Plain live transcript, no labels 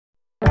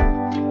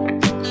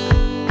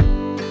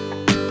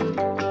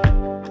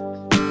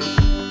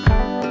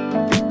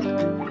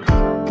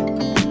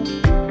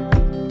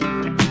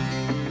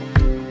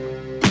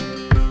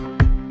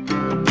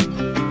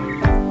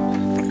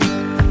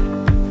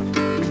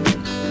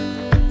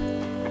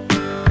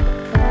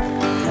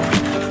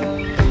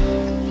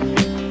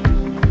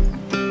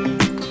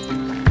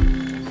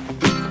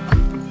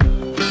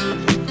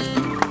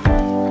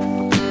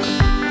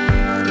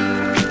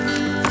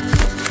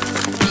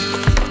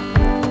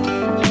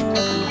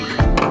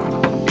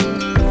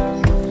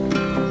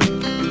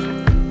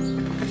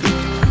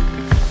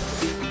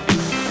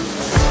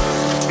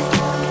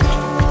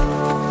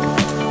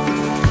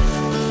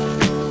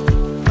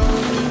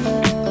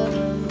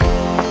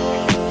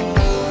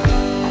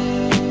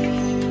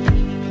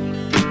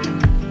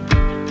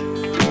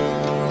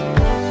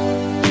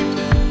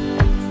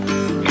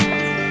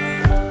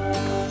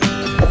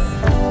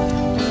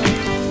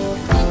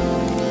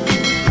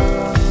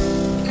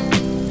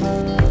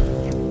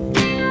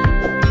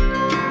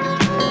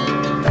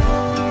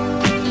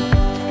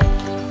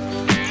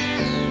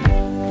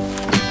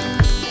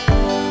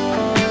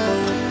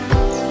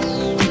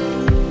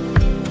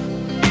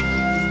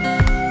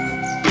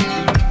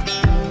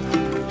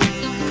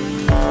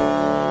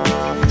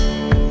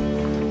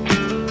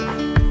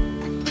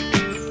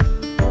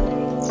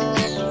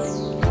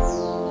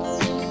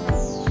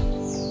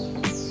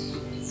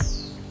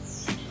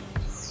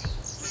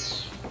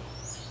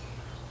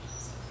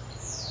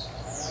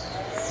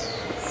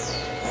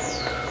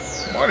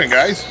Morning,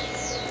 guys.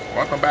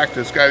 Welcome back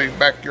to Scotty's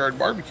Backyard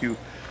Barbecue.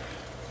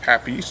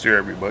 Happy Easter,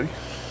 everybody.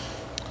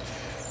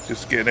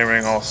 Just getting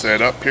everything all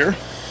set up here.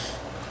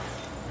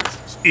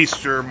 It's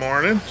Easter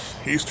morning,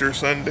 Easter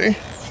Sunday.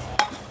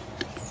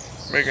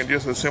 Making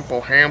just a simple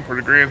ham for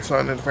the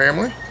grandson and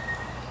family.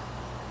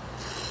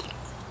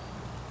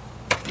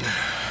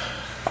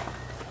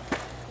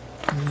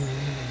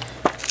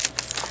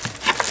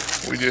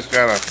 We just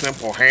got a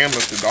simple ham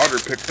that the daughter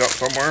picked up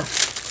somewhere.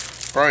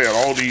 Probably at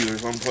Aldi's or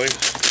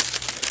someplace.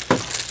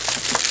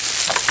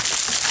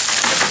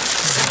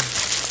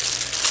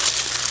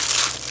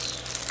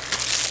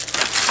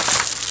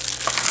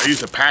 I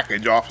used a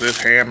package off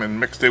this ham and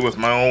mixed it with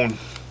my own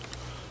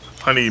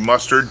honey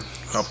mustard.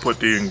 I'll put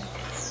the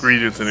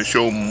ingredients in to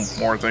show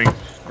more things.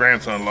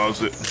 Grandson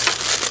loves it.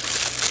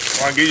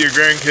 Want to get your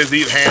grandkids to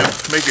eat ham?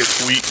 Make it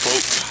sweet,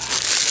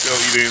 folks. They'll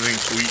eat anything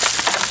sweet.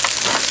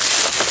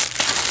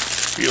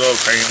 He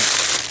loves ham.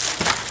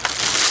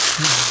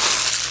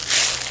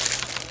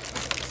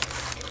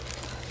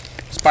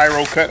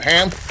 Spiral cut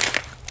ham.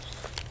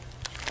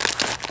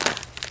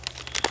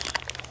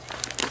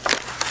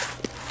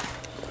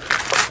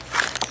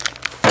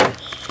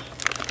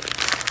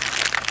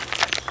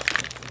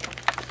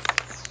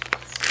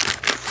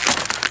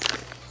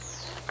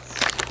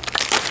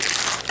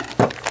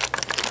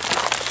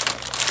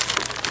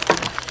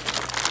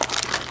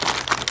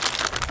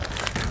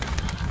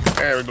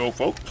 There we go,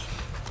 folks.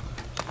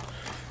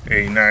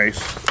 A nice,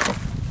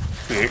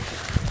 thick,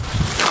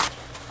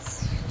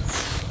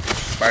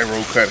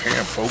 spiral cut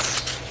ham, folks.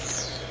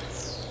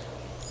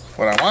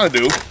 What I want to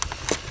do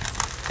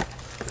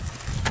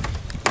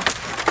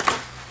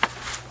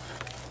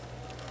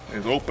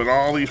is open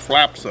all these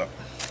flaps up.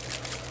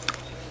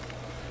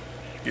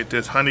 Get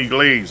this honey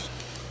glaze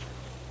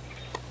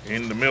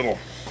in the middle.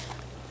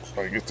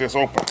 So I get this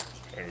open.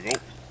 There we go.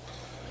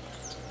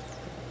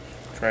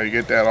 Try to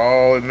get that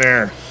all in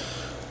there.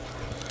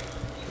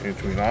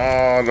 Between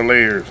all the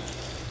layers.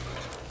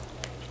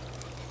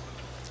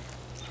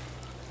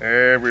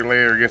 Every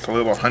layer gets a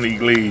little honey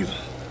glaze.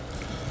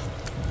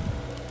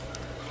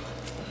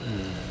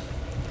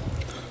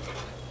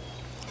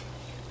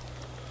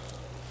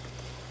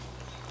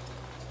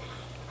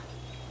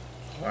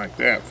 Like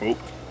that,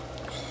 folks.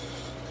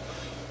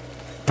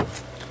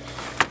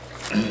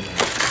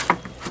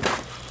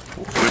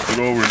 We'll flip it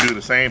over and do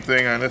the same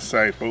thing on this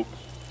side, folks.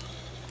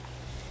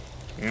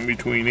 In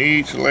between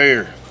each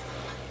layer.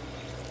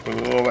 Put a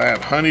little of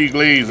that honey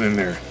glaze in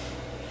there.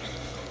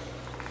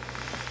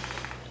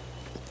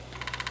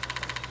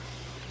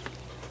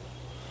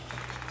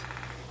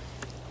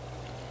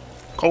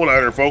 Cold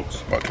out here,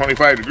 folks, about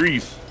 25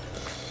 degrees.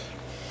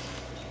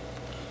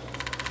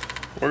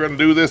 We're going to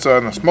do this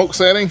on the smoke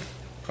setting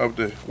of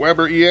the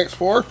Weber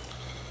ex4.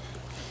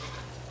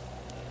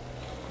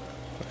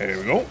 There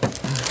we go.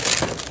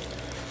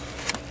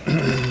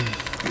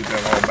 Get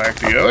that all back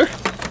together.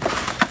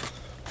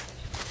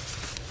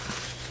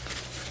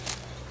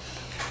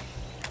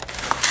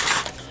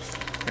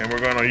 And we're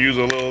going to use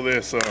a little of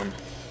this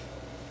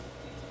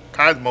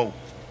Cosmo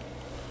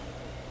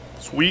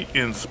sweet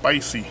and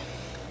spicy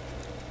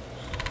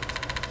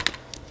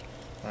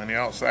on the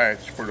outside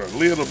for a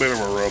little bit of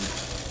a rub.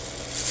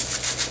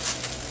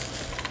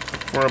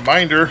 For a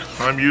binder,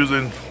 I'm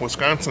using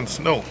Wisconsin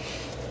Snow.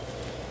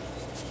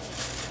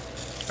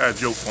 That's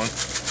a joke one.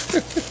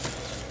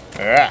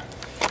 Alright.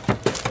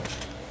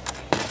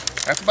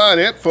 That's about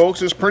it,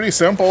 folks. It's pretty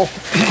simple.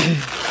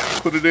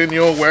 Put it in the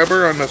old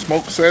Weber on the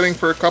smoke setting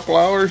for a couple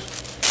hours.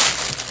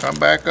 Come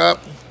back up,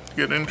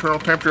 get internal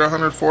temperature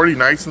 140,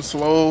 nice and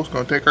slow. It's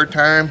going to take our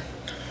time.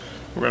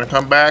 We're going to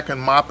come back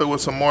and mop it with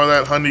some more of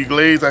that honey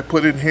glaze I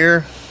put in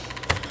here.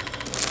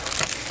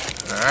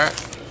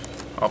 Alright,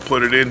 I'll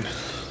put it in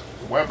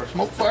the Weber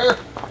smokefire.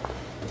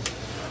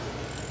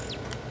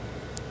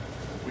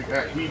 We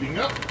got heating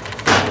up.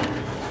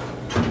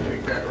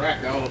 Take that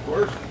rack out, of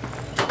course.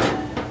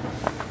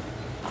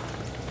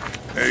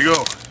 There you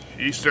go.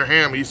 Easter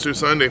ham, Easter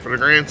Sunday for the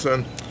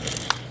grandson.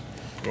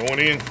 Going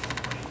in.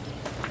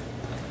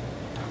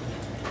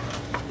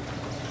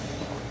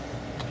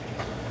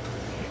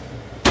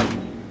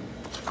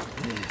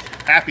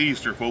 Happy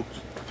Easter, folks.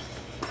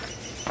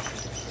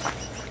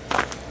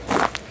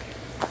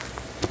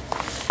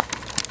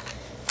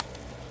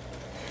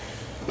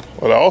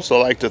 What I also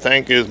like to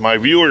thank is my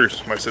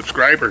viewers, my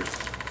subscribers.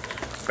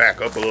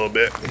 Back up a little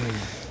bit.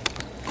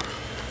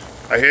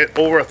 I hit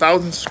over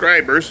 1,000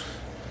 subscribers.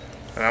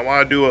 And I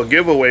want to do a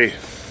giveaway.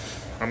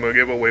 I'm going to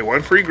give away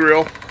one free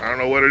grill. I don't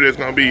know what it is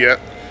going to be yet.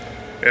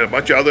 And a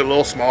bunch of other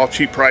little small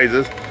cheap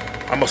prizes.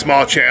 I'm a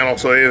small channel,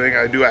 so anything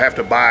I do I have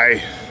to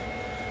buy.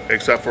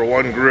 Except for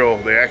one grill.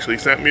 They actually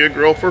sent me a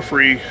grill for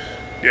free.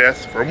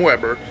 Yes, from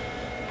Weber.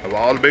 Of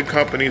all the big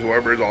companies,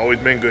 Weber has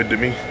always been good to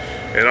me.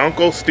 And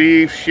Uncle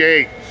Steve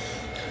Shake.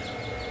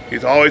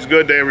 He's always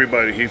good to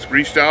everybody. He's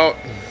reached out.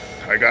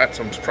 I got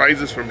some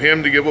prizes from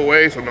him to give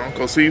away. Some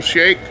Uncle Steve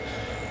Shake.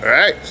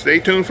 Alright,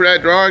 stay tuned for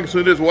that drawing. As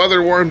soon as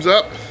weather warms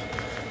up,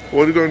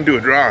 we're going to do a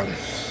drawing.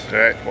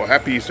 Alright, well,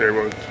 happy Easter,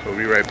 everyone. We'll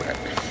be right back.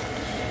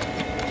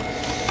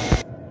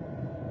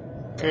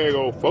 There you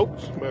go,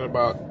 folks. Been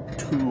about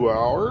 2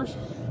 hours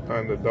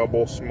on the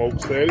double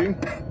smoke setting.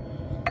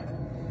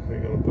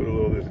 We're gonna put a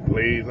little of this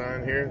glaze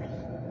on here.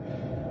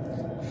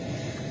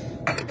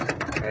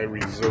 I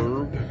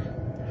reserved.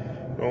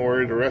 Don't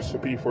worry, the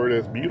recipe for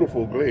this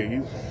beautiful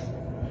glaze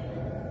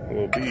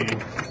will be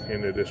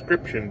in the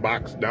description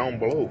box down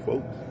below,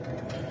 folks.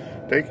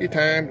 Take your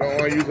time, don't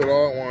want to use it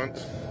all at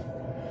once.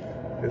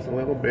 Just a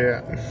little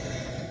bit.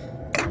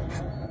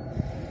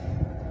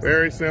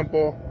 Very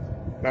simple,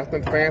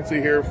 nothing fancy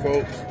here,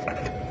 folks.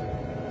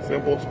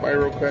 Simple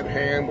spiral cut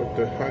ham with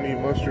the honey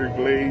mustard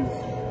glaze.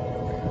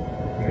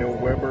 Neil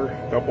Weber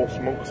double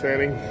smoke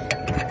setting.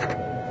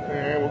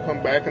 And we'll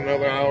come back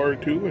another hour or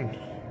two and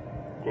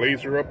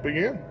glaze her up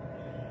again.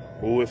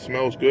 Oh, it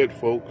smells good,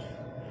 folks,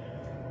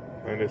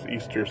 on this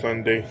Easter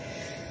Sunday.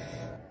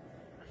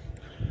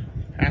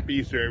 Happy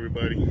Easter,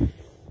 everybody.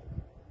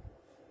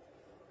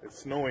 It's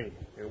snowing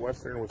in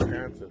western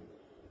Wisconsin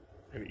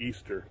in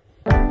Easter.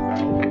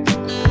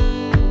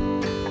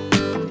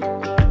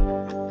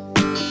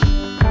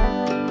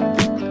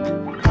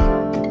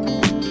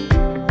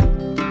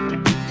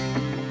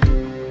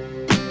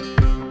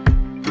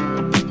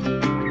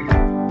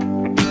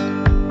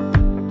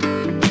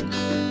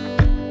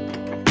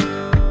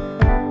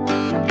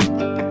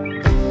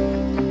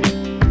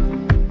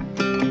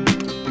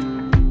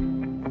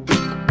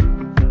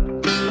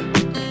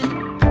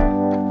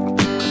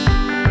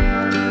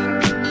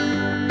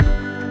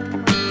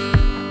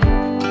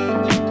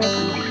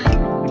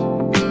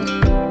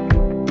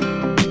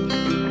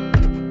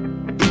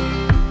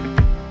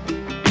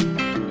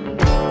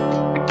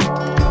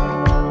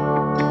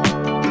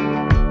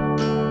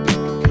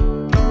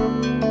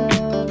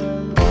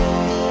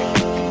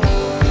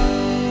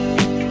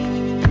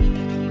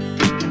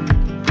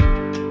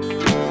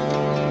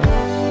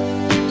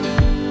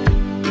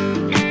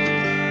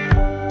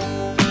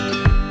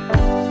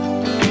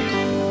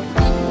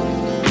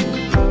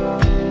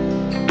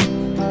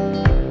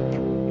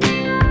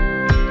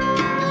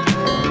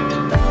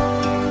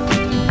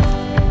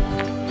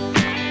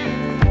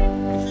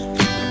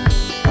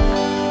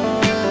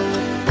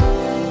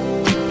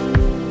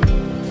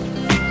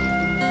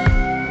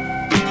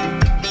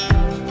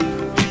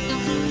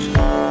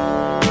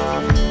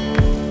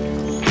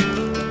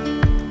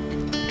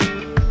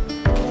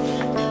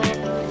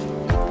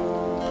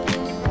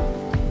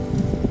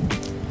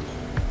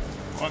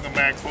 Welcome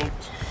back,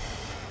 folks.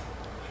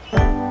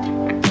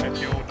 That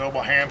the old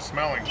double ham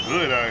smelling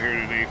good out here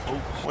today,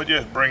 folks. We're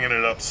just bringing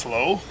it up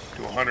slow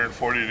to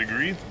 140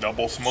 degrees,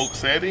 double smoke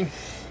setting,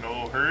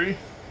 no hurry.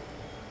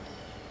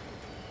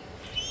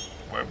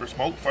 Weber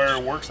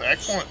smokefire works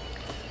excellent.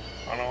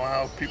 I don't know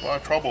how people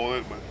have trouble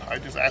with it, but I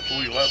just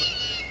absolutely love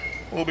it.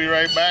 We'll be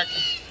right back,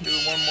 do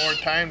it one more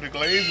time to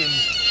glaze and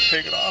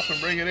take it off and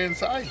bring it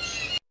inside.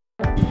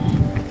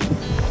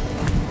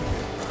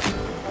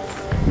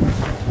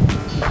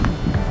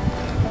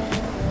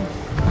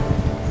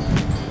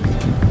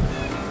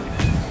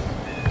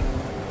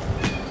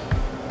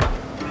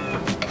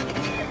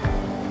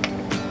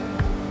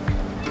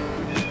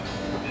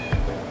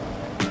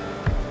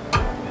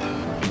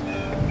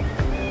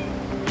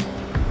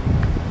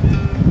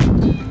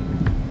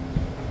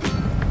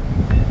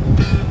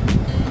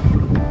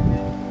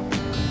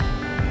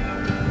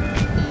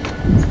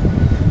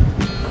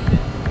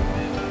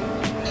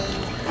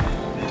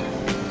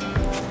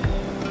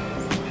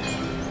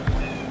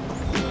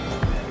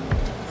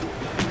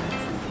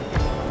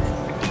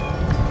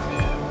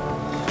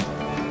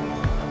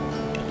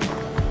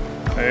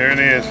 There it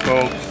is,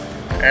 folks.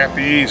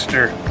 Happy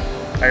Easter.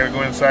 I gotta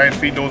go inside and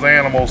feed those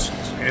animals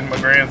and my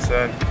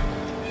grandson.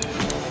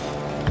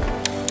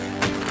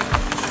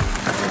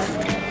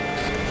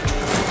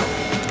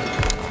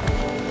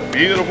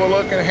 Beautiful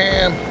looking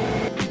ham.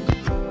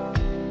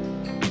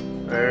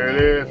 There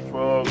it is,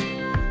 folks.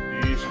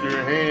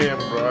 Easter ham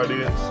brought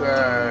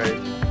inside.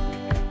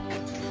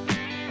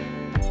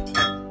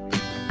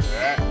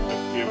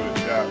 Let's give it a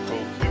shot,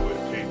 folks. See what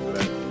it tastes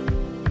like.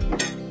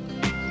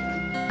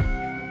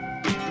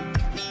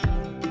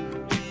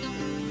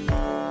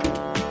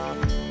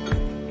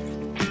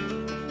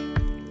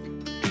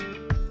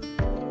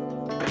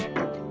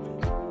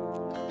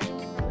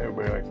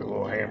 Everybody likes a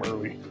little ham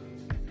early.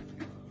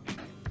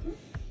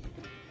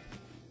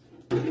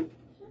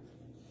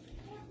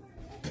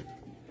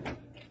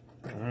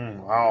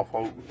 Wow,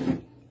 folks.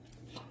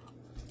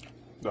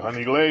 The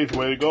honey glaze,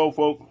 way to go,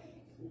 folks.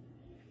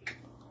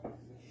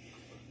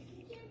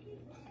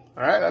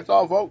 Alright, that's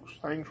all, folks.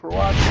 Thanks for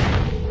watching.